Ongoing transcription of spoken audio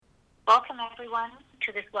Welcome, everyone,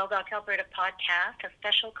 to this Well Doc Alberta podcast, a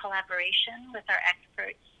special collaboration with our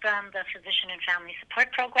experts from the Physician and Family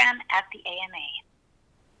Support Program at the AMA.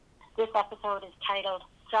 This episode is titled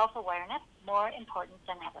Self-Awareness, More Important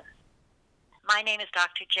Than Ever. My name is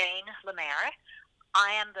Dr. Jane Lemaire.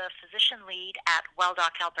 I am the physician lead at Well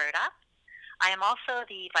Doc Alberta. I am also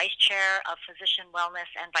the Vice Chair of Physician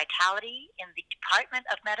Wellness and Vitality in the Department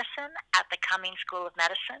of Medicine at the Cummings School of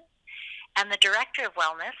Medicine, and the Director of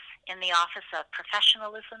Wellness in the Office of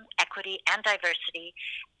Professionalism, Equity, and Diversity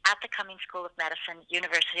at the Cummings School of Medicine,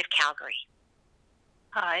 University of Calgary.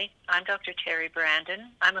 Hi, I'm Dr. Terrie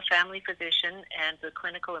Brandon. I'm a family physician and the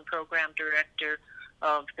Clinical and Program Director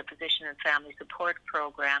of the Physician and Family Support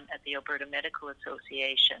Program at the Alberta Medical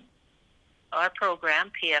Association. Our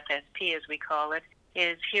program, PFSP as we call it,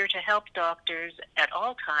 is here to help doctors at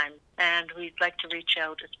all times, and we'd like to reach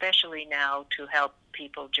out especially now to help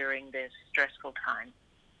people during this stressful time.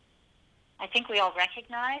 I think we all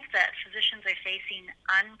recognize that physicians are facing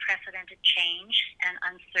unprecedented change and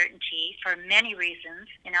uncertainty for many reasons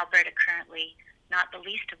in Alberta currently, not the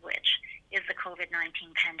least of which is the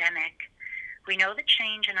COVID-19 pandemic. We know that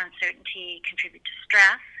change and uncertainty contribute to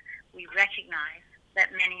stress. We recognize that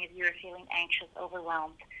many of you are feeling anxious,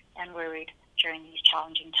 overwhelmed, and worried during these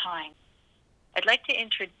challenging times. I'd like to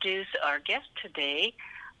introduce our guest today,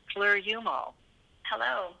 Fleur Yumol.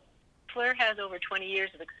 Hello. Fleur has over 20 years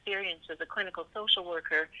of experience as a clinical social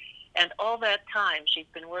worker, and all that time she's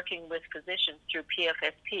been working with physicians through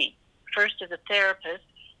PFSP, first as a therapist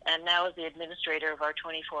and now as the administrator of our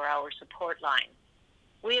 24-hour support line.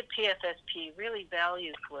 We at PFSP really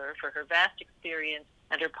value Fleur for her vast experience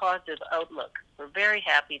and her positive outlook. We're very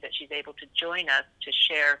happy that she's able to join us to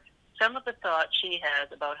share some of the thoughts she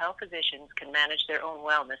has about how physicians can manage their own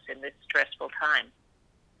wellness in this stressful time.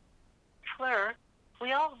 Fleur,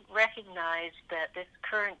 we all recognize that this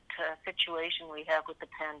current situation we have with the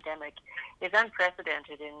pandemic is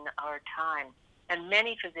unprecedented in our time, and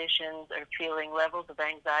many physicians are feeling levels of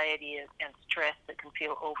anxiety and stress that can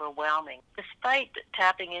feel overwhelming, despite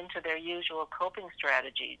tapping into their usual coping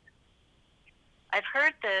strategies. I've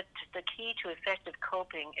heard that the key to effective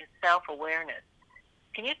coping is self-awareness.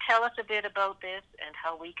 Can you tell us a bit about this and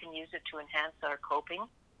how we can use it to enhance our coping?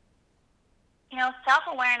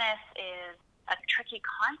 Self-awareness is a tricky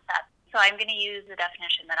concept. So I'm going to use the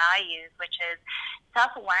definition that I use, which is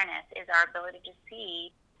self-awareness is our ability to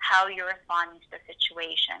see how you're responding to the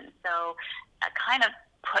situation. So kind of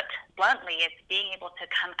put bluntly, it's being able to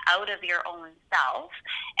come out of your own self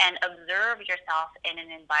and observe yourself in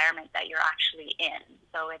an environment that you're actually in.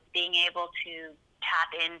 So it's being able to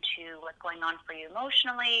tap into what's going on for you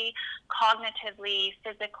emotionally, cognitively,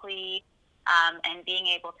 physically, and being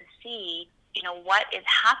able to see what is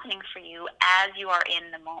happening for you as you are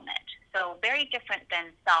in the moment. So very different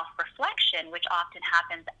than self-reflection, which often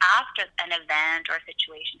happens after an event or a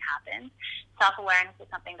situation happens. Self-awareness is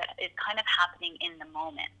something that is kind of happening in the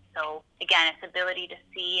moment. So again, it's the ability to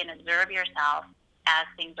see and observe yourself as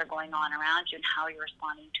things are going on around you and how you're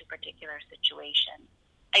responding to a particular situation.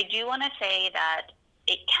 I do want to say that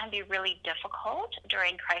it can be really difficult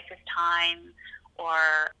during crisis time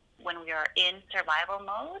or when we are in survival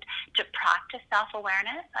mode to practice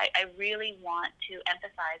self-awareness. I really want to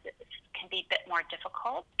emphasize that this can be a bit more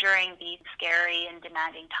difficult during these scary and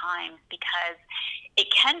demanding times because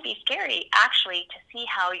it can be scary actually to see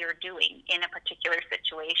how you're doing in a particular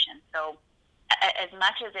situation. So as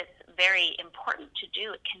much as it's very important to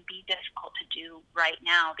do, it can be difficult to do right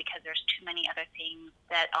now because there's too many other things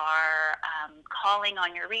that are calling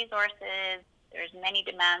on your resources. There's many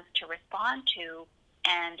demands to respond to.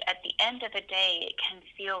 And at the end of the day, it can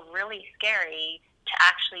feel really scary to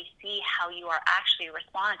actually see how you are actually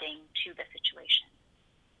responding to the situation.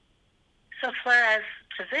 So Fleur, as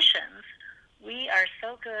physicians, we are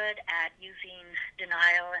so good at using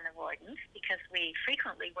denial and avoidance because we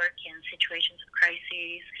frequently work in situations of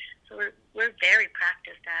crises. So we're very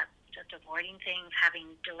practiced at just avoiding things, having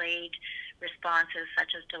delayed responses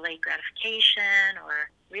such as delayed gratification, or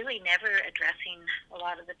really never addressing a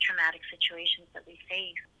lot of the traumatic situations that we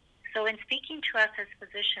face. So in speaking to us as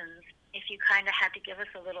physicians, if you kind of had to give us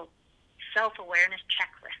a little self-awareness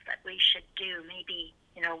checklist that we should do, maybe,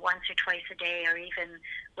 once or twice a day, or even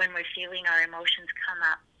when we're feeling our emotions come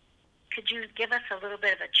up, could you give us a little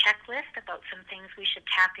bit of a checklist about some things we should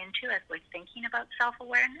tap into as we're thinking about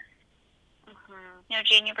self-awareness? Mm-hmm.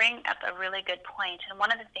 Jane, you bring up a really good point. And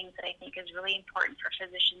one of the things that I think is really important for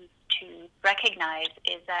physicians to recognize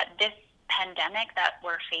is that this pandemic that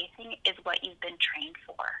we're facing is what you've been trained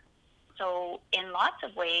for. So in lots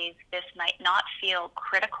of ways, this might not feel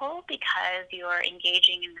critical because you're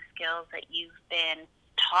engaging in the skills that you've been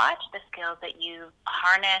taught, the skills that you've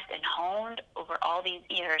harnessed and honed over all these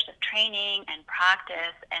years of training and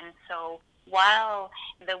practice. And so while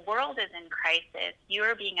the world is in crisis,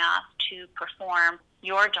 you're being asked to perform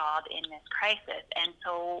your job in this crisis. And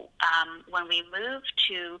so when we move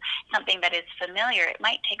to something that is familiar, it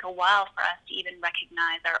might take a while for us to even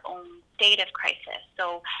recognize our own state of crisis.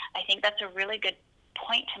 So I think that's a really good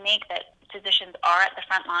point to make, that physicians are at the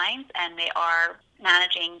front lines and they are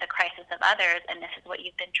managing the crisis of others, and this is what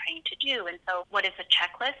you've been trained to do. And so what is a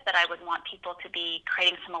checklist that I would want people to be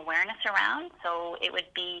creating some awareness around? So it would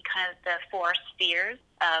be kind of the 4 spheres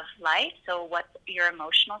of life. So what's your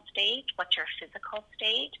emotional state? What's your physical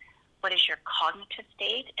state? What is your cognitive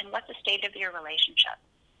state? And what's the state of your relationship?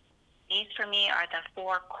 These, for me, are the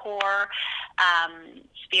 4 core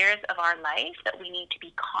spheres of our life that we need to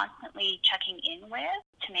be constantly checking in with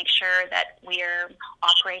to make sure that we're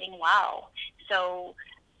operating well. So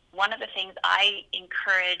one of the things I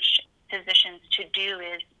encourage physicians to do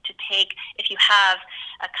is to take, if you have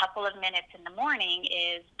a couple of minutes in the morning,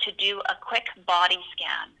 is to do a quick body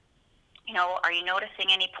scan. You know, are you noticing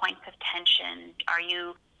any points of tension? Are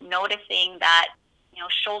you noticing that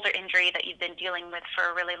shoulder injury that you've been dealing with for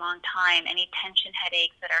a really long time, any tension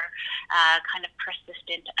headaches that are kind of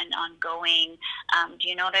persistent and ongoing? Do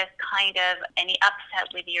you notice kind of any upset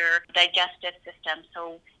with your digestive system?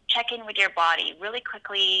 So check in with your body really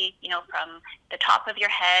quickly, from the top of your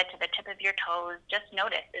head to the tip of your toes. Just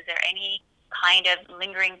notice, is there any kind of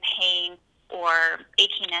lingering pain or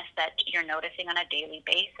achiness that you're noticing on a daily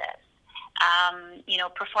basis?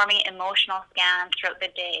 Performing emotional scans throughout the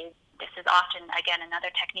day. This is often, again, another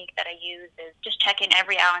technique that I use is just check in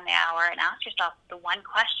every hour in the hour and ask yourself the one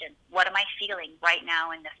question: what am I feeling right now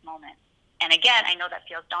in this moment? And again, I know that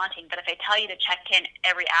feels daunting, but if I tell you to check in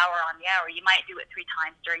every hour on the hour, you might do it 3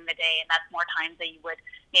 times during the day, and that's more times than you would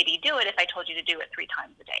maybe do it if I told you to do it 3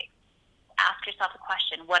 times a day. Ask yourself a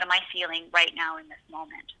question: what am I feeling right now in this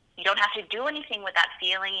moment? You don't have to do anything with that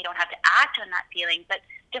feeling. You don't have to act on that feeling, but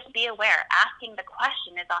just be aware. Asking the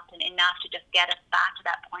question is often enough to just get us back to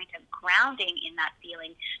that point of grounding in that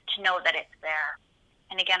feeling, to know that it's there.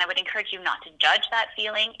 And again, I would encourage you not to judge that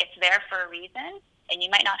feeling. It's there for a reason, and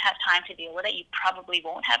you might not have time to deal with it. You probably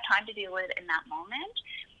won't have time to deal with it in that moment,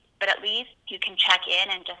 but at least you can check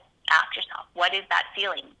in and just ask yourself, what is that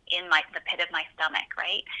feeling in the pit of my stomach,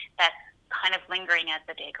 right? That's kind of lingering as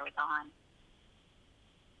the day goes on.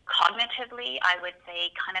 Cognitively, I would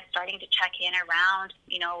say kind of starting to check in around,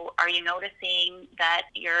 are you noticing that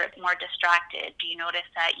you're more distracted? Do you notice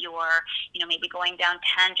that you're, maybe going down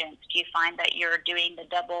tangents? Do you find that you're doing the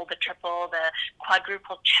double, the triple, the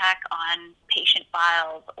quadruple check on patient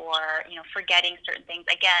files, or, forgetting certain things?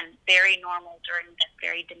 Again, very normal during this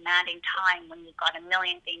very demanding time when you've got a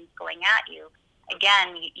million things going at you.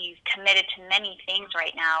 Again, you've committed to many things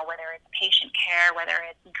right now, whether it's patient care, whether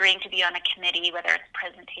it's agreeing to be on a committee, whether it's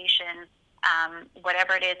presentations,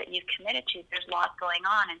 whatever it is that you've committed to, there's lots going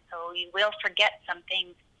on. And so you will forget some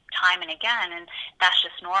things time and again, and that's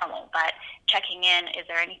just normal. But checking in, is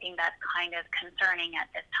there anything that's kind of concerning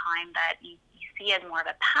at this time that you see as more of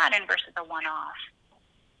a pattern versus a one-off?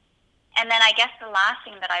 And then I guess the last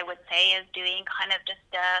thing that I would say is doing kind of just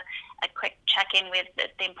a quick check-in with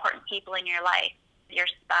the important people in your life, your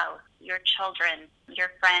spouse, your children,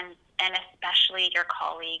 your friends, and especially your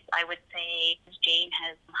colleagues. I would say, as Jane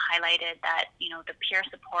has highlighted, that, the peer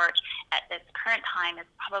support at this current time is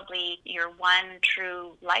probably your one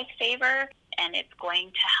true lifesaver, and it's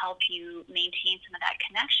going to help you maintain some of that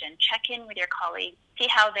connection. Check in with your colleagues, see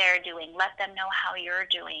how they're doing, let them know how you're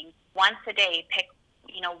doing. Once a day, pick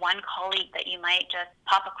one colleague that you might just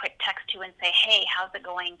pop a quick text to and say, hey, how's it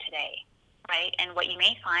going today, right? And what you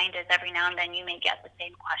may find is every now and then you may get the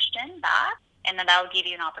same question back, and then that'll give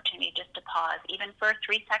you an opportunity just to pause, even for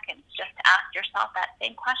 3 seconds, just to ask yourself that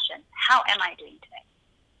same question: how am I doing today?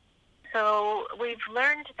 So we've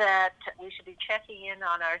learned that we should be checking in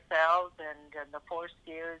on ourselves and the 4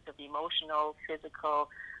 spheres of emotional, physical,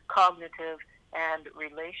 cognitive, and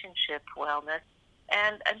relationship wellness.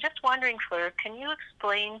 And I'm just wondering, Fleur, can you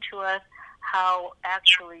explain to us how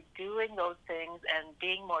actually doing those things and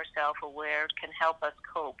being more self-aware can help us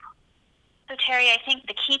cope? So, Terrie, I think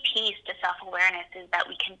the key piece to self-awareness is that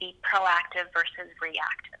we can be proactive versus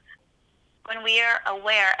reactive. When we are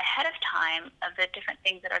aware ahead of time of the different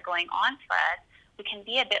things that are going on for us, we can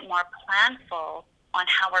be a bit more planful on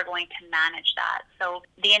how we're going to manage that. So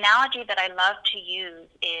the analogy that I love to use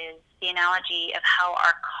is the analogy of how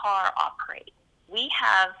our car operates. We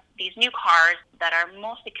have these new cars that are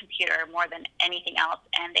mostly computer more than anything else,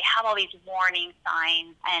 and they have all these warning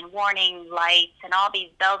signs and warning lights and all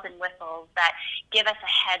these bells and whistles that give us a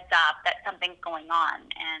heads up that something's going on.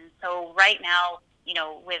 And so right now,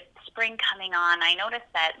 with spring coming on, I noticed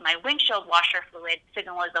that my windshield washer fluid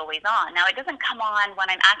signal is always on. Now, it doesn't come on when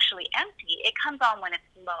I'm actually empty. It comes on when it's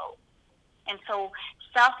low. And so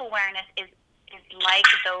self-awareness is like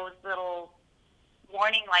those little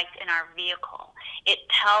warning lights in our vehicle. It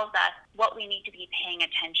tells us what we need to be paying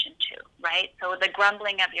attention to, right? So the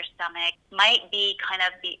grumbling of your stomach might be kind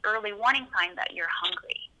of the early warning sign that you're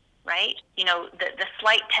hungry, right? The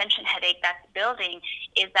slight tension headache that's building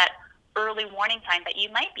is that early warning sign that you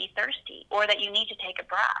might be thirsty or that you need to take a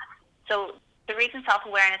breath. So the reason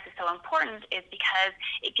self-awareness is so important is because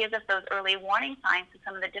it gives us those early warning signs to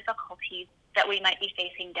some of the difficulties that we might be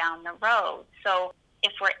facing down the road. So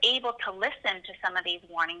if we're able to listen to some of these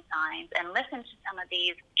warning signs and listen to some of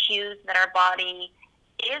these cues that our body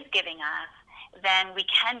is giving us, then we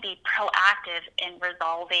can be proactive in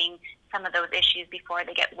resolving some of those issues before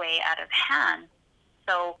they get way out of hand.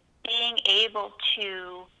 So being able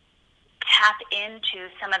to tap into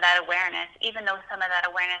some of that awareness, even though some of that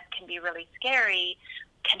awareness can be really scary,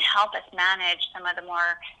 can help us manage some of the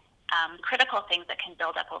more critical things that can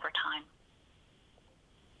build up over time.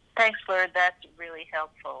 Thanks, Fleur. That's really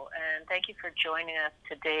helpful. And thank you for joining us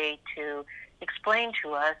today to explain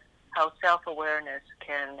to us how self-awareness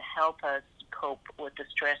can help us cope with the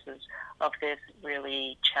stresses of this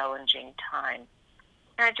really challenging time.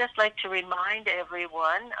 And I'd just like to remind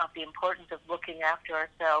everyone of the importance of looking after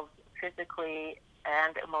ourselves physically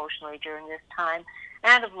and emotionally during this time,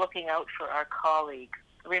 and of looking out for our colleagues.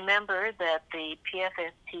 Remember that the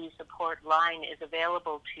PFSP support line is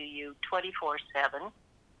available to you 24/7,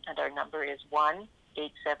 and our number is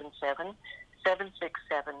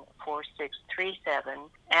 1-877-767-4637.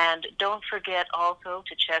 And don't forget also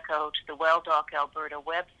to check out the Well Doc Alberta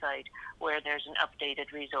website, where there's an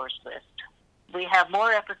updated resource list. We have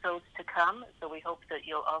more episodes to come, so we hope that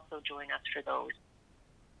you'll also join us for those.